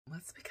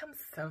let's become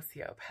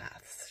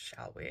sociopaths,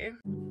 shall we?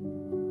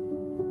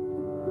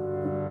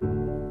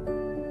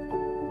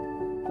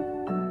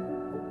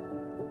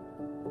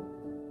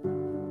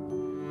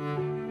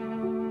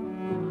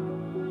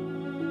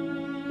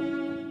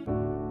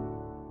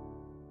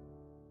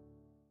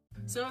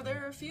 So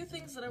there are a few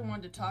things that I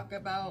wanted to talk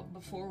about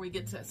before we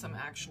get to some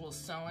actual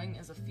sewing,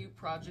 as a few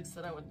projects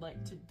that I would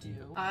like to do.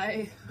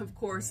 I, of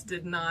course,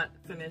 did not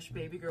finish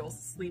baby girl's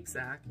sleep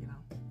sack, you know,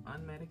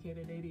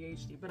 unmedicated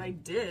ADHD, but I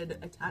did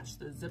attach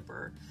the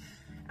zipper.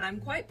 And I'm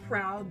quite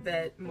proud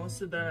that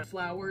most of the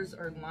flowers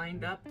are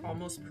lined up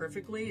almost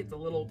perfectly. It's a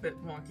little bit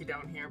wonky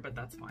down here, but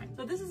that's fine.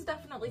 So this is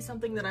definitely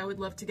something that I would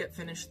love to get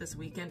finished this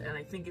weekend, and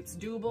I think it's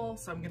doable,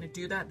 so I'm gonna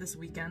do that this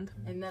weekend.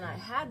 And then I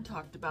had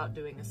talked about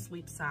doing a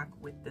sleep sack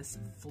with this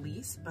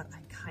fleece, but I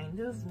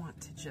kind of want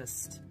to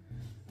just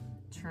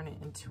turn it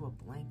into a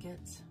blanket.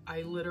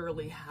 I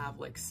literally have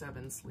like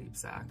 7 sleep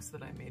sacks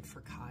that I made for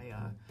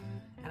Kaia,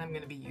 and I'm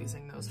gonna be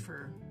using those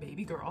for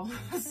baby girl.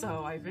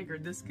 So I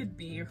figured this could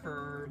be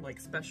her like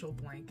special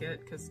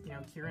blanket, because you know,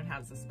 Kieran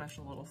has a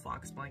special little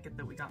fox blanket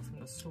that we got from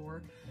the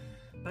store,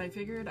 but I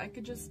figured I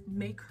could just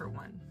make her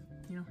one,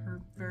 you know, her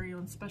very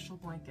own special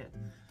blanket.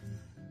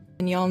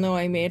 And y'all know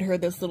I made her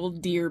this little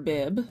deer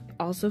bib.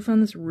 Also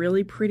found this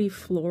really pretty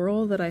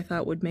floral that I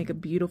thought would make a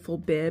beautiful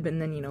bib,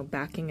 and then, you know,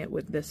 backing it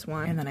with this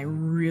one. And then I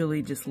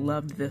really just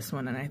loved this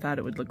one, and I thought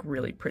it would look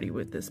really pretty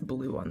with this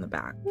blue on the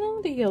back. No,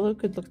 the yellow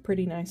could look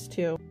pretty nice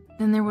too.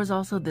 Then there was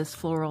also this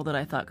floral that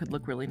I thought could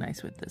look really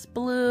nice with this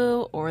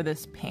blue or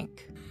this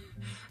pink.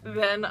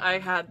 Then I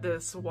had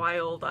this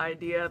wild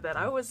idea that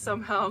I was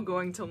somehow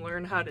going to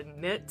learn how to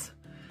knit,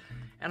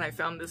 and I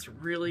found this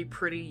really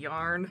pretty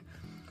yarn.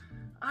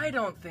 I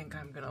don't think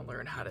I'm gonna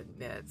learn how to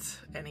knit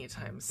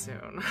anytime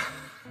soon.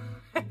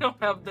 I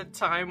don't have the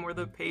time or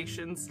the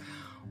patience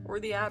or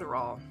the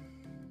Adderall,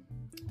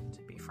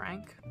 to be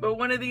frank. But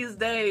one of these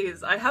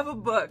days, I have a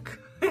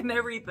book and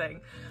everything.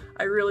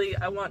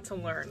 I want to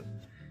learn,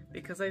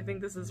 because I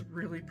think this is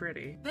really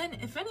pretty. Then,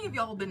 if any of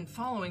y'all have been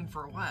following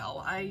for a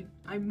while, I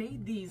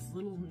made these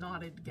little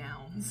knotted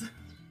gowns.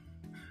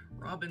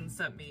 Robin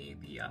sent me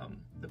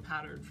the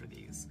pattern for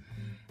these,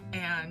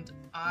 and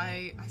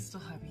I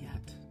still have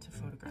yet to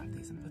photograph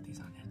these and put these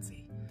on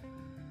Etsy.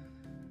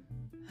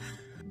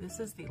 This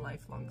is the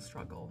lifelong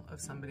struggle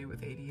of somebody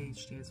with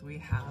ADHD, is we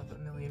have a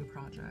million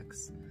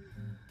projects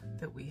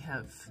that we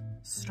have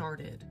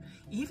started,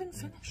 even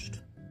finished.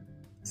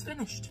 It's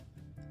finished.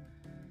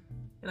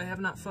 And I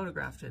have not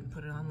photographed it and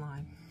put it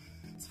online.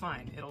 It's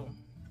fine, it'll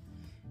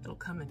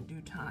come in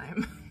due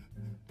time.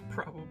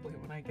 Probably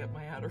when I get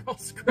my Adderall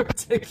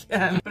script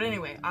again. But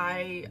anyway,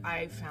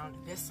 I found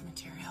this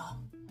material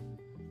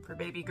for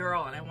baby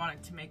girl, and I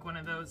wanted to make one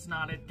of those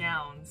knotted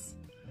gowns.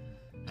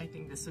 I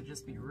think this would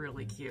just be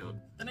really cute.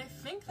 And I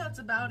think that's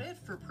about it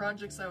for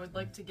projects I would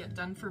like to get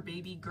done for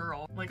baby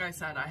girl. Like I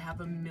said, I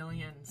have a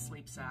million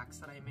sleep sacks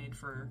that I made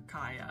for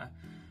Kaia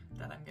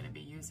that I'm gonna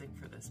be using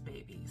for this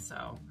baby.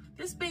 So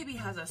this baby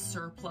has a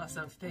surplus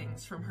of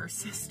things from her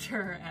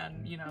sister,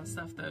 and you know,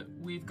 stuff that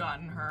we've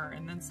gotten her,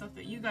 and then stuff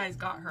that you guys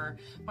got her.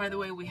 By the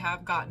way, we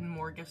have gotten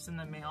more gifts in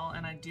the mail,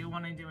 and I do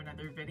want to do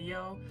another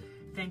video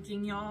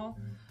thanking y'all.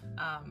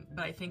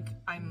 But I think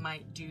I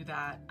might do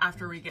that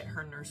after we get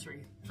her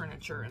nursery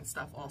furniture and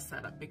stuff all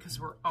set up, because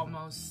we're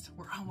almost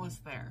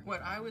there.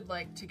 What I would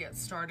like to get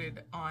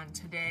started on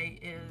today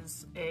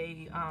is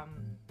a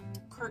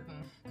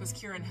curtain, because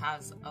Kieran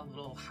has a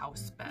little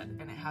house bed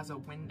and it has a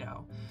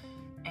window,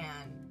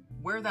 and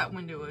where that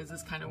window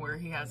is kind of where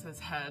he has his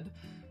head,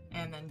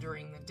 and then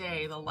during the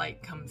day the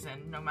light comes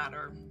in no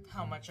matter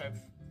how much I've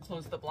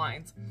closed the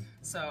blinds.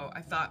 So I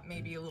thought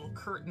maybe a little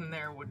curtain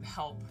there would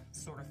help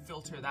sort of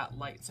filter that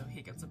light so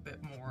he gets a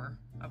bit more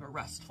of a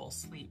restful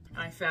sleep. And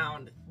I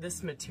found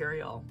this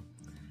material,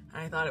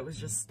 and I thought it was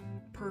just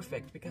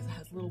perfect because it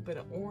has a little bit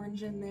of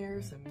orange in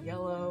there, some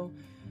yellow,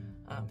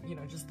 you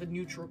know, just the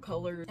neutral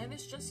colors. And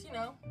it's just, you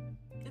know,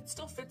 it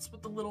still fits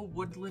with the little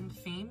woodland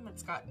theme.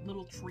 It's got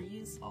little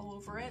trees all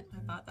over it. I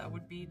thought that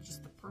would be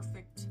just the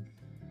perfect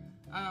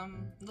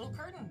little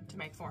curtain to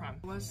make for him.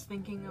 I was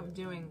thinking of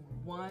doing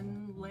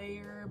 1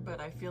 layer, but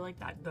I feel like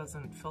that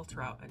doesn't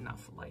filter out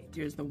enough light.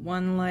 Here's the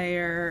 1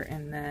 layer,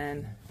 and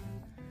then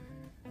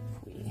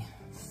if we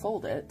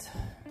fold it,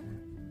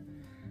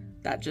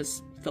 that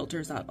just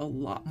filters out a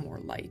lot more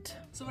light.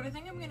 So what I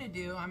think I'm gonna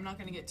do, I'm not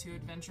gonna get too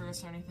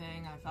adventurous or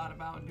anything. I thought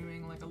about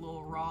doing like a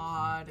little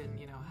rod and,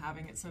 you know,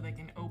 having it so they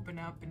can open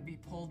up and be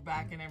pulled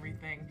back and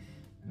everything.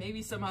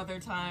 Maybe some other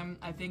time.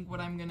 I think what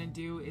I'm gonna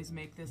do is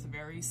make this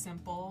very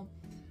simple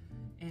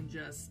and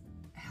just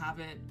have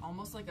it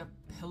almost like a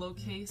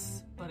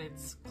pillowcase, but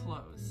it's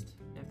closed,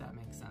 if that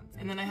makes sense.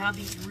 And then I have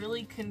these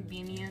really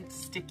convenient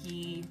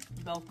sticky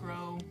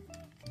Velcro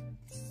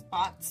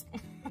spots.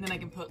 And then I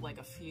can put like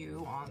a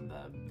few on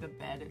the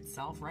bed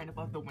itself right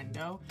above the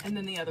window. And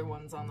then the other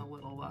ones on the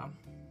little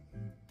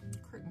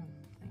curtain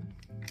thing.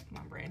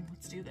 Come on, brain,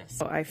 let's do this.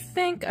 So I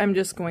think I'm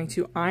just going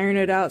to iron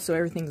it out so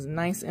everything's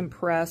nice and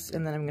pressed,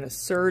 and then I'm gonna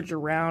serge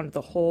around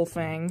the whole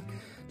thing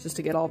just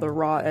to get all the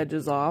raw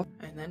edges off.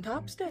 And then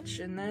top stitch,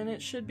 and then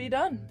it should be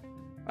done.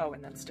 Oh,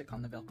 and then stick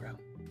on the Velcro.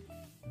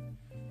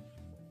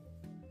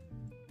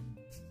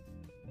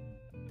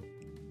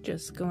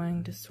 Just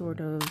going to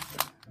sort of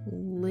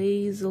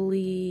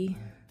lazily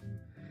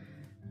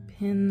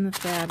pin the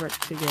fabric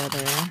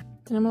together.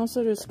 And I'm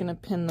also just gonna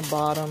pin the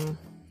bottom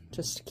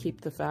just to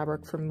keep the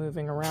fabric from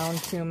moving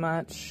around too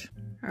much.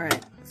 All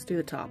right, let's do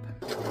the top.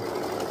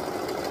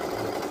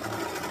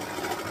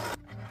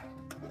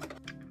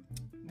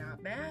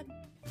 Not bad.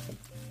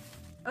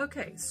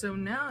 Okay, so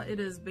now it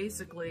is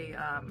basically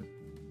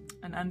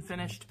an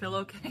unfinished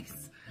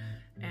pillowcase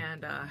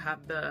and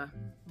have the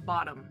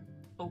bottom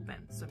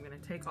open. So I'm gonna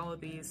take all of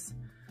these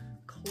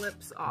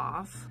clips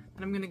off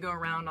and I'm gonna go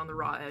around on the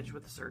raw edge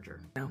with the serger.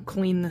 Now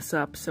clean this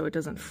up so it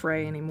doesn't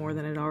fray any more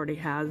than it already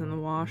has in the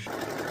wash. Now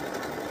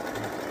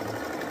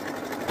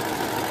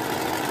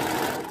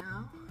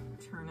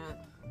turn it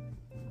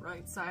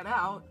right side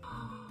out.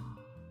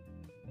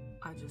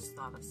 I just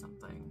thought of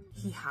something.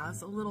 He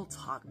has a little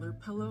toddler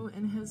pillow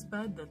in his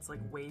bed that's like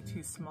way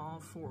too small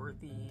for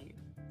the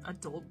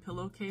adult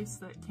pillowcase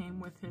that came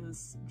with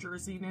his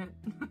jersey knit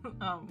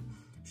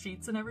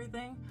sheets and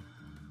everything.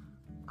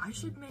 I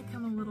should make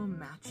him a little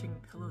matching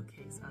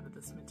pillowcase out of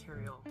this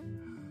material.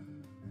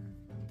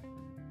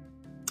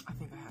 I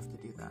think I have to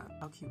do that.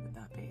 How cute would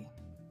that be?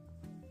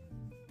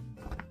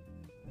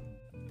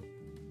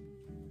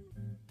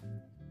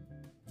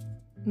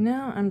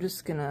 Now I'm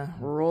just gonna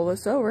roll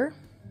this over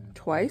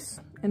twice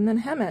and then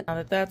hem it. Now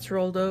that that's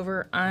rolled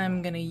over,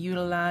 I'm gonna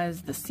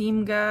utilize the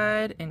seam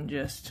guide and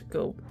just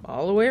go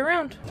all the way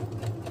around.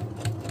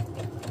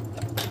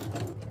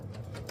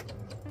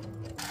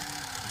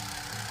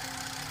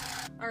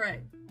 All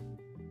right,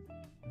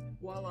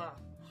 voila.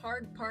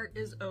 Hard part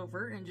is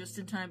over and just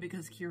in time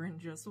because Kieran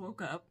just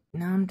woke up.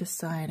 Now I'm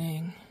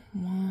deciding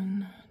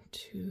 1,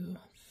 2,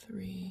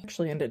 3.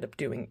 Actually ended up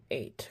doing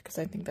 8 because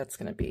I think that's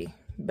gonna be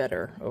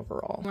better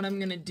overall. What I'm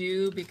gonna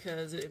do,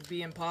 because it'd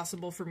be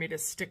impossible for me to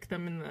stick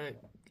them in the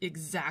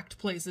exact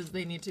places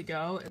they need to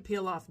go,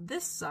 peel off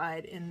this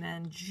side and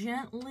then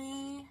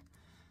gently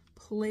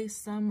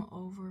place them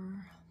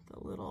over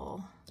the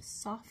little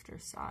softer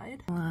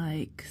side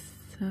like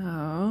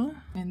so.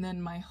 And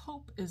then my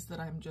hope is that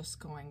I'm just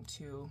going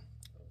to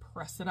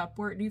press it up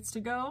where it needs to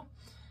go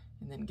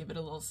and then give it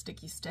a little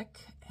sticky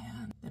stick,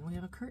 and then we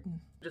have a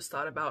curtain. Just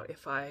thought about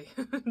if I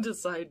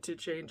decide to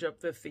change up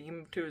the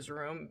theme to his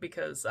room,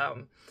 because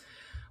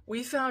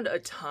we found a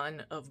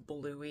ton of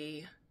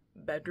bluey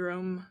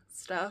bedroom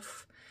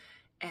stuff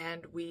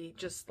and we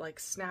just like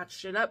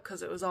snatched it up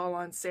because it was all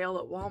on sale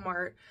at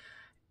Walmart,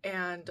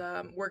 and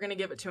we're gonna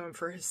give it to him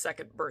for his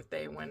 2nd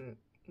birthday when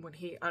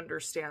he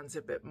understands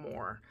a bit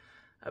more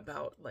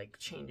about like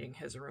changing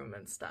his room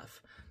and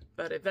stuff.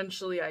 But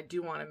eventually I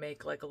do want to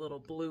make like a little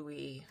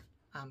bluey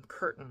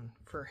curtain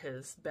for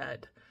his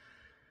bed.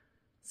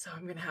 So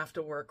I'm gonna have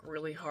to work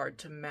really hard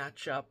to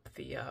match up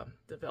the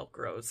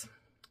Velcros,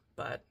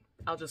 but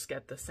I'll just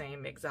get the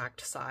same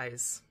exact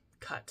size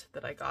cut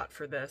that I got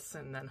for this,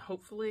 and then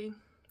hopefully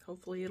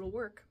it'll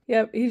work.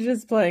 Yep, he's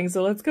just playing,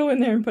 so let's go in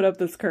there and put up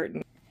this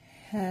curtain.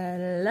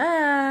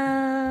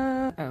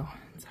 Hello! Oh,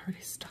 it's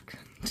already stuck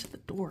to the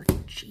door,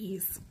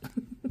 jeez.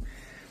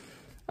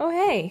 Oh,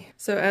 hey.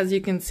 So as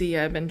you can see,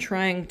 I've been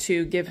trying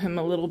to give him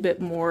a little bit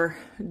more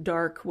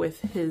dark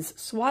with his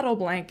swaddle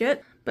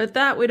blanket, but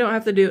that we don't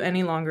have to do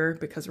any longer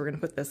because we're gonna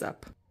put this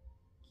up.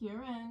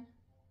 Kieran.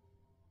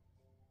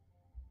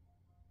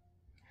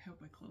 I hope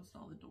I closed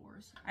all the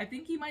doors. I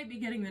think he might be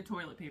getting the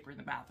toilet paper in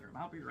the bathroom.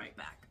 I'll be right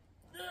back.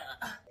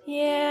 Ugh.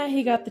 Yeah,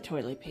 he got the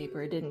toilet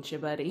paper, didn't you,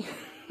 buddy?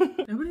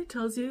 Nobody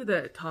tells you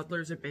that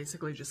toddlers are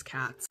basically just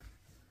cats.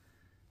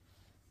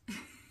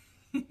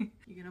 You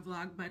gonna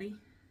vlog, buddy?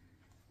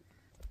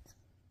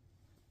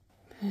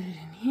 Put it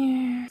in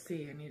here.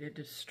 See, I need to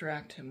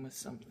distract him with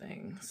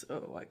something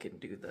so I can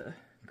do the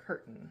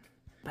curtain.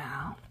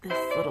 About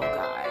this little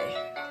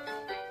guy.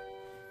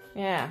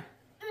 Yeah.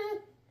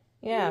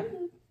 Yeah.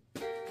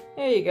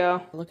 There you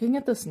go. Looking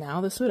at this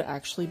now, this would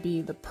actually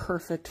be the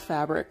perfect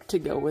fabric to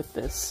go with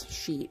this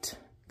sheet,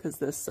 because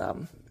this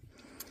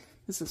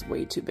is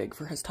way too big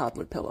for his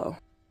toddler pillow.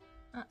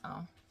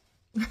 Uh-oh.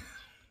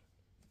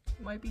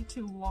 Might be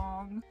too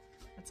long.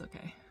 That's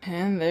okay.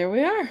 And there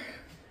we are.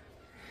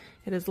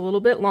 It is a little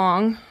bit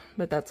long,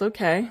 but that's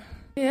okay.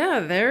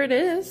 Yeah, there it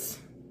is.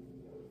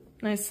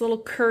 Nice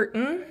little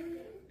curtain,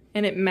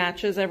 and it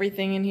matches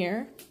everything in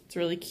here. It's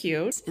really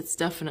cute. It's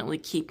definitely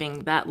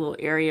keeping that little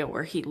area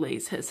where he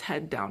lays his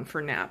head down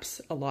for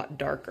naps a lot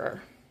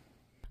darker.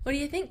 What do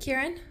you think,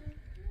 Kieran?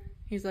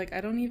 He's like,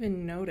 I don't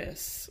even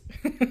notice.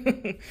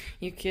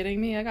 You kidding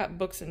me? I got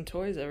books and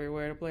toys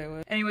everywhere to play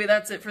with. Anyway,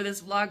 that's it for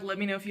this vlog. Let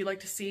me know if you'd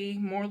like to see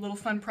more little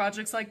fun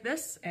projects like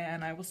this,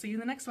 and I will see you in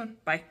the next one.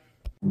 Bye.